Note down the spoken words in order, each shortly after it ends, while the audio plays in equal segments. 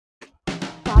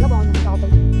Top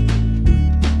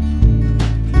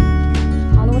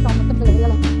all over top మొత్తం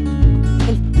వేయాలి.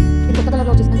 ఇది కొత్త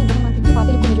కలర్లో వచ్చేసింది. ఇది మనకి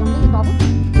పార్టీ లుక్ చూడండి. ఈ టాప్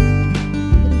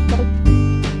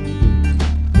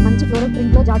మంచి ఫ్లోరల్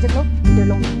ప్రింట్లో జార్జెట్లో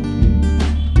ఇందులో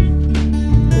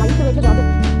లైట్ వెయిట్లో జార్జెట్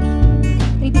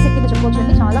 3 పీస్ సెట్ కింద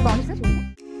చెప్పుకోవచ్చండి. చాలా బాగుంది సార్.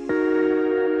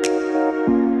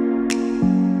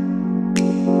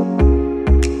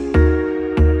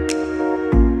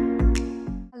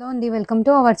 హలో అండి, welcome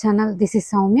to our channel. This is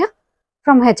Soumya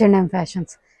from H&M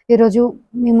fashions. ఈరోజు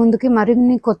మీ ముందుకి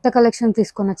మరిన్ని కొత్త కలెక్షన్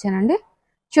తీసుకొని వచ్చానండి,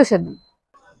 చూసేద్దాం.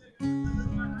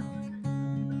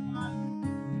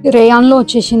 రేయాన్లో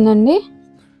వచ్చేసిందండి,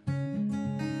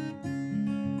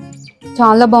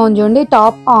 చాలా బాగుంది చూడండి.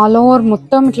 టాప్ ఆల్ ఓవర్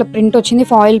మొత్తం ఇట్లా ప్రింట్ వచ్చింది,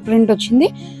 ఫాయిల్ ప్రింట్ వచ్చింది,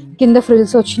 కింద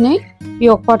ఫ్రిల్స్ వచ్చినాయి.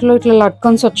 ఈ ఒక పాటలో ఇట్లా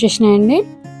latkans వచ్చేసినాయండి.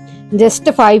 Just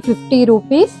 550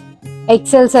 rupees.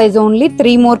 XL size only.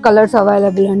 3 more colours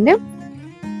available అండి.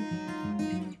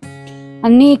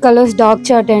 అన్ని కలర్స్ డార్క్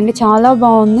చార్ట్ అండి, చాలా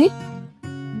బాగుంది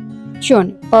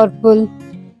చూడండి. Purple,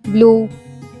 blue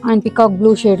and peacock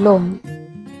blue షేడ్లో ఉంది.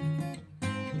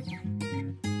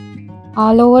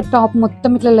 ఆల్ ఓవర్ టాప్ మొత్తం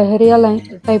ఇట్లా లెహరియా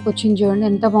టైప్ వచ్చింది చూడండి,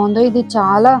 ఎంత బాగుందో. ఇది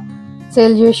చాలా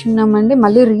సేల్ చేసి ఉన్నామండి,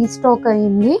 మళ్ళీ రీస్టాక్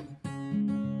అయ్యింది.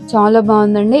 చాలా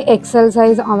బాగుందండి. XL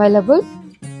size available.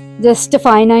 Just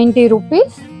 590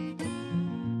 rupees.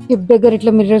 Hip దగ్గర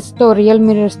ఇట్లా మిర్రర్స్తో, రియల్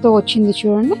మిర్రర్స్తో వచ్చింది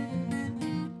చూడండి.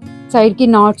 సైడ్కి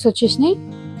నాట్స్ వచ్చేసినాయి,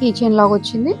 కీ చైన్ లాగా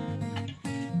వచ్చింది.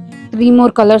 3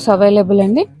 more కలర్స్ అవైలబుల్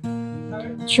అండి,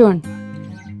 చూడండి.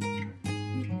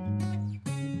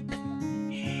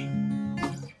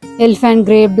 Elephant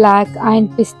grey, black and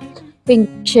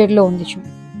pink షేడ్లో ఉంది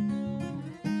చూడండి.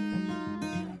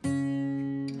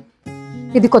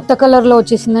 ఇది కొత్త కలర్లో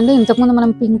వచ్చేసిందండి. ఇంతకుముందు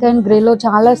మనం పింక్ అండ్ గ్రేలో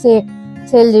చాలా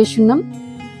సేల్ చేసి ఉన్నాం.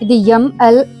 ఇది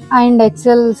ML అండ్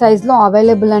XL సైజ్లో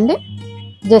అవైలబుల్ అండి.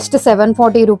 Just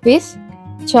 740 rupees.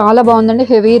 చాలా బాగుందండి,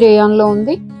 హెవీ రేయాన్లో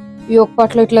ఉంది. ఈ ఒక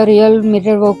పాటలో ఇట్లా రియల్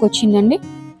మిర్రర్ వర్క్ వచ్చిందండి.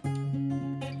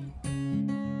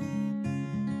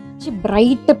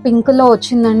 బ్రైట్ పింక్లో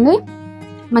వచ్చిందండి,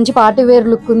 మంచి పార్టీ వేర్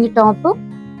లుక్ ఉంది టాప్.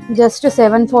 Just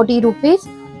 740 rupees.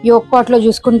 ఈ ఒక పాటలో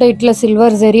చూసుకుంటే ఇట్లా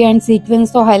సిల్వర్ జెరీ అండ్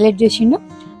సీక్వెన్స్తో హైలైట్ చేసిండు.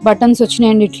 బటన్స్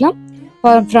వచ్చినాయండి ఇట్లా.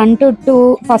 ఫ్రంట్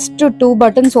ఫస్ట్ 2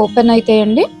 బటన్స్ ఓపెన్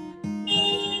అవుతాయండి.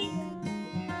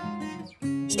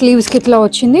 స్లీవ్స్కి ఇట్లా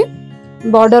వచ్చింది,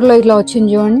 బార్డర్లో ఇట్లా వచ్చింది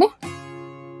చూడండి.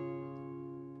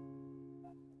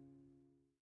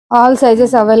 ఆల్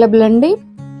సైజెస్ అవైలబుల్ అండి.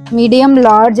 Medium,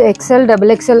 large, XL,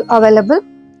 XXL available.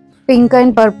 Pink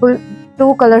and purple 2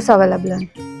 colours available అండి.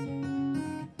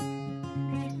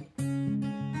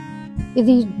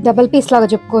 ఇది డబల్ పీస్ లాగా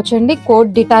చెప్పుకోవచ్చండి.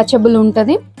 కోట్ డిటాచబుల్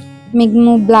ఉంటుంది.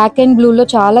 మేము బ్లాక్ అండ్ బ్లూలో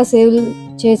చాలా సేల్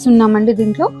చేస్తున్నామండి.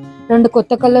 దీంట్లో 2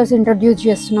 కొత్త కలర్స్ ఇంట్రడ్యూస్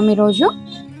చేస్తున్నాం ఈరోజు.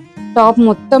 టాప్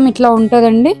మొత్తం ఇట్లా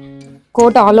ఉంటుందండి.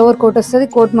 కోట్ ఆల్ ఓవర్ కోట్ వస్తుంది.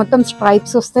 కోట్ మొత్తం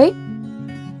స్ట్రైప్స్ వస్తాయి.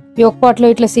 యోక్ పార్ట్లో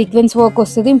ఇట్లా సీక్వెన్స్ వర్క్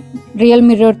వస్తుంది. రియల్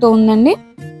మిర్రర్తో ఉందండి.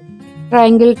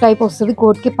 ట్రయాంగిల్ టైప్ వస్తుంది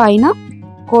కోట్కి పైన.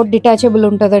 కోట్ డిటాచబుల్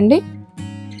ఉంటుందండి.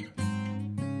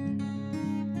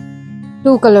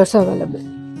 2 కలర్స్ అవైలబుల్.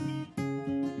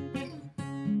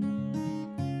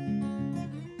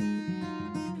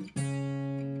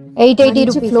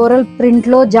 $880 ఫ్లోరల్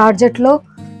ప్రింట్లో, జార్జెట్లో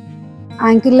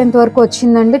యాంకిల్ లెంత్ వరకు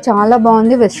వచ్చిందండి. చాలా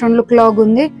బాగుంది, వెస్ట్రన్ లుక్ లాగా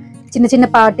ఉంది. చిన్న చిన్న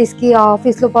పార్టీస్కి,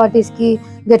 ఆఫీస్లో పార్టీస్కి,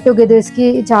 గెట్ టుగెదర్స్కి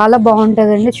చాలా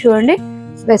బాగుంటుందండి. చూడండి,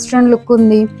 వెస్ట్రన్ లుక్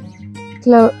ఉంది.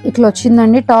 ఇట్లా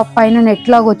వచ్చిందండి. టాప్ పైన నెట్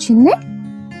లాగా వచ్చింది.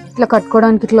 ఇట్లా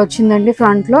కట్టుకోవడానికి ఇట్లా వచ్చిందండి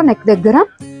ఫ్రంట్లో, నెక్ దగ్గర.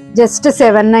 Just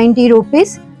 790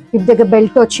 rupees. హిప్ దగ్గర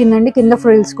బెల్ట్ వచ్చిందండి, కింద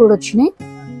ఫ్రిల్స్ కూడా వచ్చినాయి.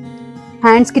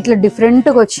 హ్యాండ్స్కి ఇట్లా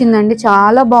డిఫరెంట్గా వచ్చిందండి,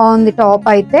 చాలా బాగుంది టాప్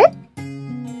అయితే.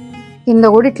 కింద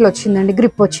కూడా ఇట్లా వచ్చిందండి,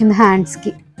 గ్రిప్ వచ్చింది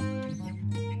హ్యాండ్స్కి.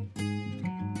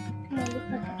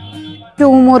 2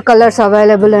 more కలర్స్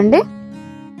అవైలబుల్ అండి.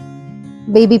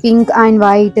 Baby pink and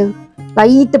white,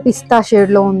 light పిస్తా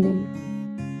షేడ్లో ఉంది.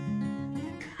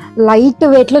 లైట్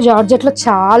వెయిట్లో జార్జెట్లో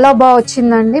చాలా బాగా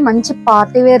వచ్చిందండి. మంచి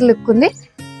పార్టీ వేర్ లుక్ ఉంది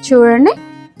చూడండి.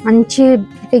 మంచి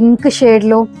పింక్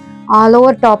షేడ్లో ఆల్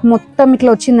ఓవర్ టాప్ మొత్తం ఇట్లా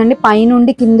వచ్చిందండి,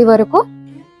 పైనుండి కింది వరకు.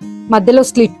 మధ్యలో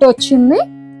స్లిట్ వచ్చింది.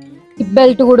 హిప్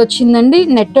బెల్ట్ కూడా వచ్చిందండి.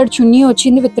 నెట్టెడ్ చున్నీ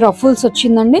వచ్చింది విత్ రఫుల్స్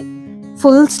వచ్చిందండి.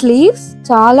 ఫుల్ స్లీవ్స్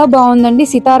చాలా బాగుందండి.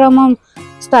 సీతారామం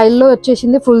స్టైల్లో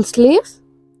వచ్చేసింది ఫుల్ స్లీవ్స్.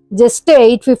 జస్ట్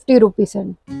 850 రూపీస్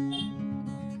అండి.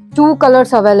 2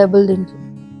 కలర్స్ అవైలబుల్ దీంట్లో.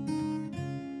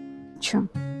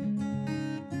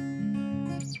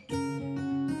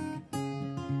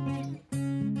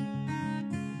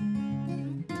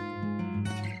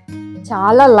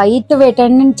 చాలా లైట్ వెయిట్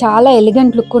అండి, చాలా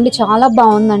ఎలిగెంట్ లుక్ ఉండి చాలా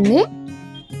బాగుందండి.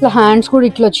 ఇట్లా హ్యాండ్స్ కూడా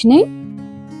ఇట్లా వచ్చినాయి,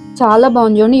 చాలా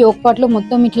బాగుంది చూడండి. యోక్ పార్ట్లో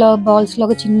మొత్తం ఇట్లా బాల్స్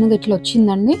లాగా చిన్నగా ఇట్లా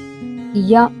వచ్చిందండి.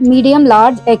 Yeah, medium,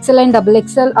 large, XL and double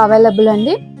XL available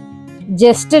అండి.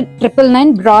 జస్ట్ 999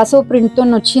 బ్రాసో ప్రింట్ తో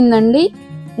వచ్చిందండి.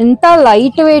 ఎంత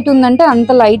లైట్ వెయిట్ ఉందంటే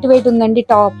అంత లైట్ వెయిట్ ఉందండి.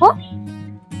 టాప్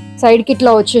సైడ్ కి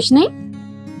ఇట్లా వచ్చేసినాయి.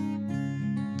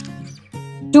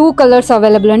 2 కలర్స్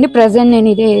అవైలబుల్ అండి. ప్రెసెంట్ నేను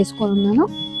ఇదే వేసుకొని ఉన్నాను.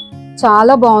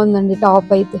 చాలా బాగుందండి టాప్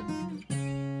అయితే.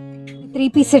 3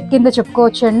 పీస్ సెట్ కింద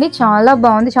చెప్పుకోవచ్చు అండి. చాలా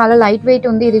బాగుంది, చాలా లైట్ వెయిట్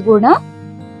ఉంది. ఇది కూడా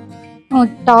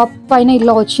టాప్ పైన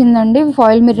ఇలా వచ్చిందండి.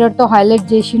 ఫాయిల్ మిర్రర్ తో హైలైట్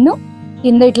చేసిండు.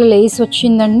 కింద ఇట్లా లేస్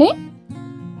వచ్చిందండి.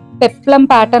 పెప్లం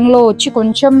ప్యాటర్న్ లో వచ్చి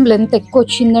కొంచెం లెంత్ ఎక్కువ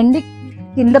వచ్చిందండి.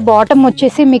 కింద బాటమ్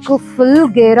వచ్చేసి మీకు ఫుల్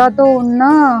గేరాతో ఉన్న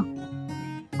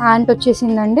హ్యాండ్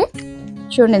వచ్చేసిందండి.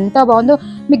 చూడండి ఎంత బాగుందో.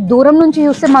 మీకు దూరం నుంచి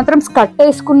చూస్తే మాత్రం స్కర్ట్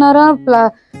వేసుకున్నారా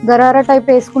గరారా టైప్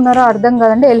వేసుకున్నారా అర్థం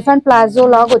కాదండి. ఎలిఫెంట్ ప్లాజో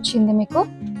లాగా వచ్చింది. మీకు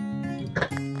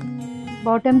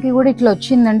బాటమ్ కి కూడా ఇట్లా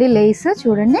వచ్చిందండి లేస్.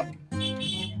 చూడండి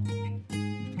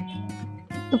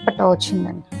దుపట్టా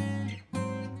వచ్చిందండి.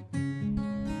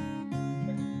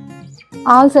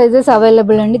 ఆల్ సైజెస్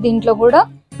అవైలబుల్ అండి. దీంట్లో కూడా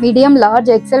medium, large,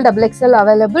 XL, double XL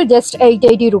available. Just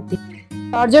 880 rupees.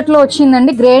 Georgette లో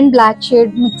వచ్చిందండి. Grey and black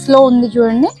shade mix లో ఉంది.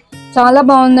 చూడండి చాలా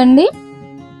బాగుందండి.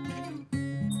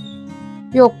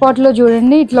 యోక్ పాట్ లో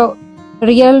చూడండి ఇట్లా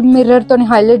రియల్ మిర్రర్ తోని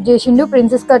హైలైట్ చేసిండు.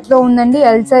 ప్రిన్సెస్ కట్ లో ఉందండి.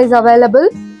 L size available.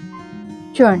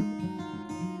 చూడండి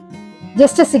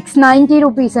జస్ట్ 690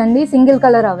 రూపీస్ అండి. Single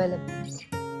colour available.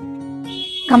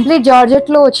 Complete georgette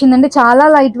లో వచ్చిందండి. చాలా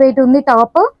లైట్ వెయిట్ ఉంది.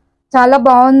 టాప్ చాలా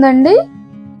బాగుందండి.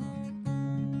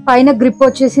 పైన గ్రిప్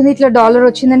వచ్చేసింది. ఇట్లా డాలర్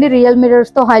వచ్చిందండి. రియల్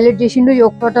మిర్రర్స్ తో హైలైట్ చేసిండు.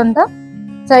 యోక్ పాట్ అంతా.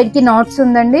 సైడ్ కి నాట్స్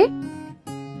ఉందండి.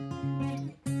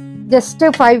 జస్ట్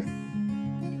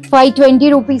 520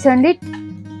 రూపీస్ అండి.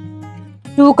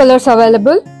 2 కలర్స్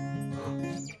అవైలబుల్.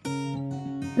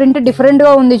 ప్రింట్ డిఫరెంట్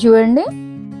గా ఉంది చూడండి.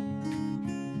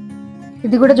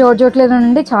 ఇది కూడా జార్జెట్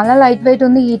లేదండి. చాలా లైట్ వెయిట్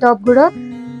ఉంది. ఈ టాప్ కూడా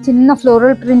చిన్న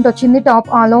ఫ్లోరల్ ప్రింట్ వచ్చింది. టాప్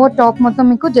ఆల్ ఓవర్ టాప్ మొత్తం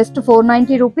మీకు జస్ట్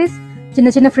 490 రూపీస్. చిన్న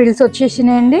చిన్న ఫ్రిల్స్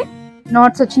వచ్చేసినాయండి.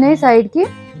 నాట్స్ వచ్చినాయి సైడ్ కి.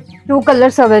 2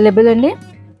 కలర్స్ అవైలబుల్ అండి.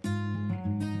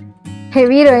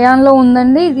 హెవీ రయాన్ లో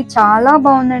ఉందండి. ఇది చాలా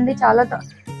బాగుందండి. చాలా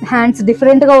హ్యాండ్స్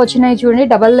డిఫరెంట్ గా వచ్చినాయి చూడండి.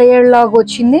 డబల్ లేయర్ లాగా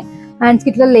వచ్చింది. హ్యాండ్స్ కి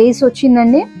ఇట్లా లేస్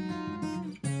వచ్చిందండి.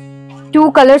 2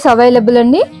 కలర్స్ అవైలబుల్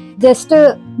అండి. జస్ట్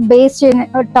బేస్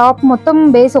టాప్ మొత్తం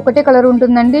బేస్ ఒకటే కలర్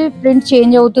ఉంటుందండి. ప్రింట్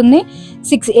చేంజ్ అవుతుంది.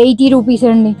 680 రూపీస్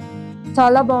అండి.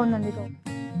 చాలా బాగుందండి.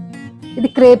 ఇది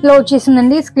క్రేప్ లో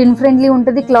వచ్చేసిందండి. స్కిన్ ఫ్రెండ్లీ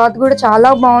ఉంటుంది. క్లాత్ కూడా చాలా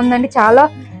బాగుందండి. చాలా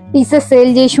పీసెస్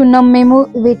సేల్ చేసి ఉన్నాం మేము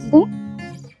వీటిని.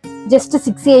 జస్ట్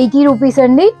 680 రూపీస్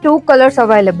అండి. 2 కలర్స్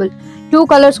అవైలబుల్. 2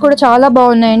 కలర్స్ కూడా చాలా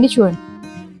బాగున్నాయండి. చూడండి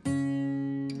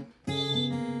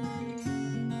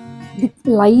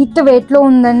లైట్ వెయిట్ లో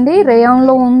ఉందండి. రేయాన్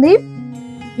లో ఉంది.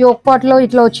 యోక్ పాట్ లో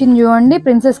ఇట్లా వచ్చింది చూడండి.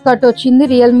 ప్రిన్సెస్ కట్ వచ్చింది.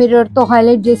 రియల్ మిర్రర్ తో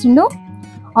హైలైట్ చేసిండు.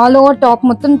 ఆల్ ఓవర్ టాప్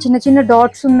మొత్తం చిన్న చిన్న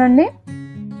డాట్స్ ఉందండి.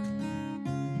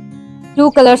 2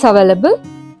 కలర్స్ అవైలబుల్.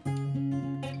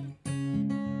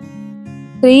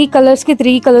 3 కలర్స్ కి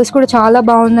 3 కలర్స్ కూడా చాలా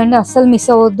బాగుందండి. అస్సలు మిస్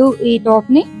అవ్వద్దు ఈ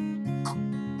టాప్ ని.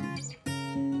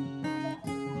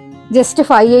 Just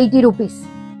 580 rupees.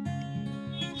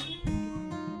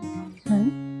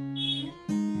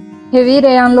 హెవీ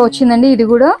రేయాన్ లో వచ్చిందండి. ఇది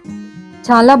కూడా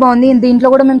చాలా బాగుంది. దీంట్లో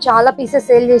కూడా మేము చాలా పీసెస్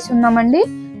సేల్ చేసి ఉన్నామండి.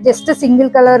 Just single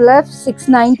colour left.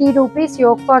 690 rupees.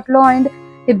 Yoke pot లో అండ్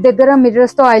హిప్ దగ్గర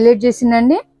మిర్రర్స్ తో హైలైట్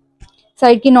చేసిందండి.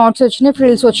 సైడ్ కి నాట్స్ వచ్చినాయి.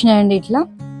 ఫ్రిల్స్ వచ్చినాయండి. ఇట్లా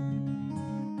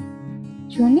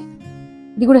చూడండి.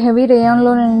 ఇది కూడా హెవీ రేయాన్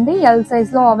లోనండి. ఎల్ సైజ్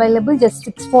లో అవైలబుల్. Just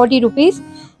 640 rupees.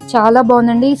 చాలా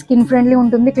బాగుందండి. స్కిన్ ఫ్రెండ్లీ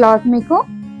ఉంటుంది క్లాత్ మీకు.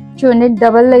 చూడండి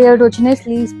డబల్ లేయర్డ్ వచ్చినాయి.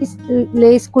 స్లీవ్స్ కి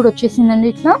లేస్ కూడా వచ్చేసిందండి.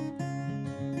 ఇట్లా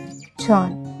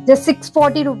చూడండి జస్ట్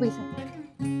 640 రూపీస్.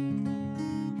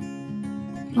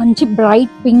 మంచి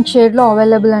బ్రైట్ పింక్ షేడ్ లో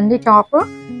అవైలబుల్ అండి. టాప్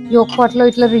యోక్ పాట్ లో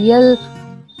ఇట్లా రియల్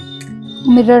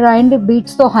మిర్రర్ అండ్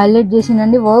బీట్స్ తో హైలైట్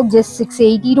చేసిందండి. వర్క్ జస్ట్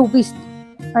 680 రూపీస్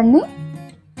అండి.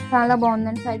 చాలా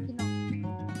బాగుందండి. సైడ్ కి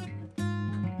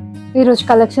ఈరోజు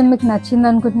కలెక్షన్ మీకు నచ్చింది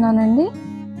అనుకుంటున్నానండి.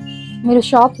 మీరు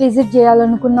షాప్ విజిట్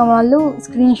చేయాలనుకున్న వాళ్ళు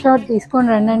స్క్రీన్ షాట్ తీసుకొని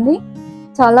రండి.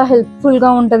 చాలా హెల్ప్ఫుల్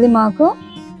గా ఉంటుంది మాకు.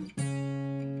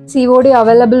 సిఓడి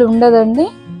అవైలబుల్ ఉండదండి.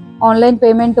 Online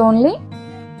payment only.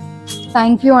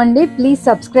 Thank you అండి. Please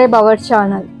subscribe our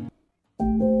channel.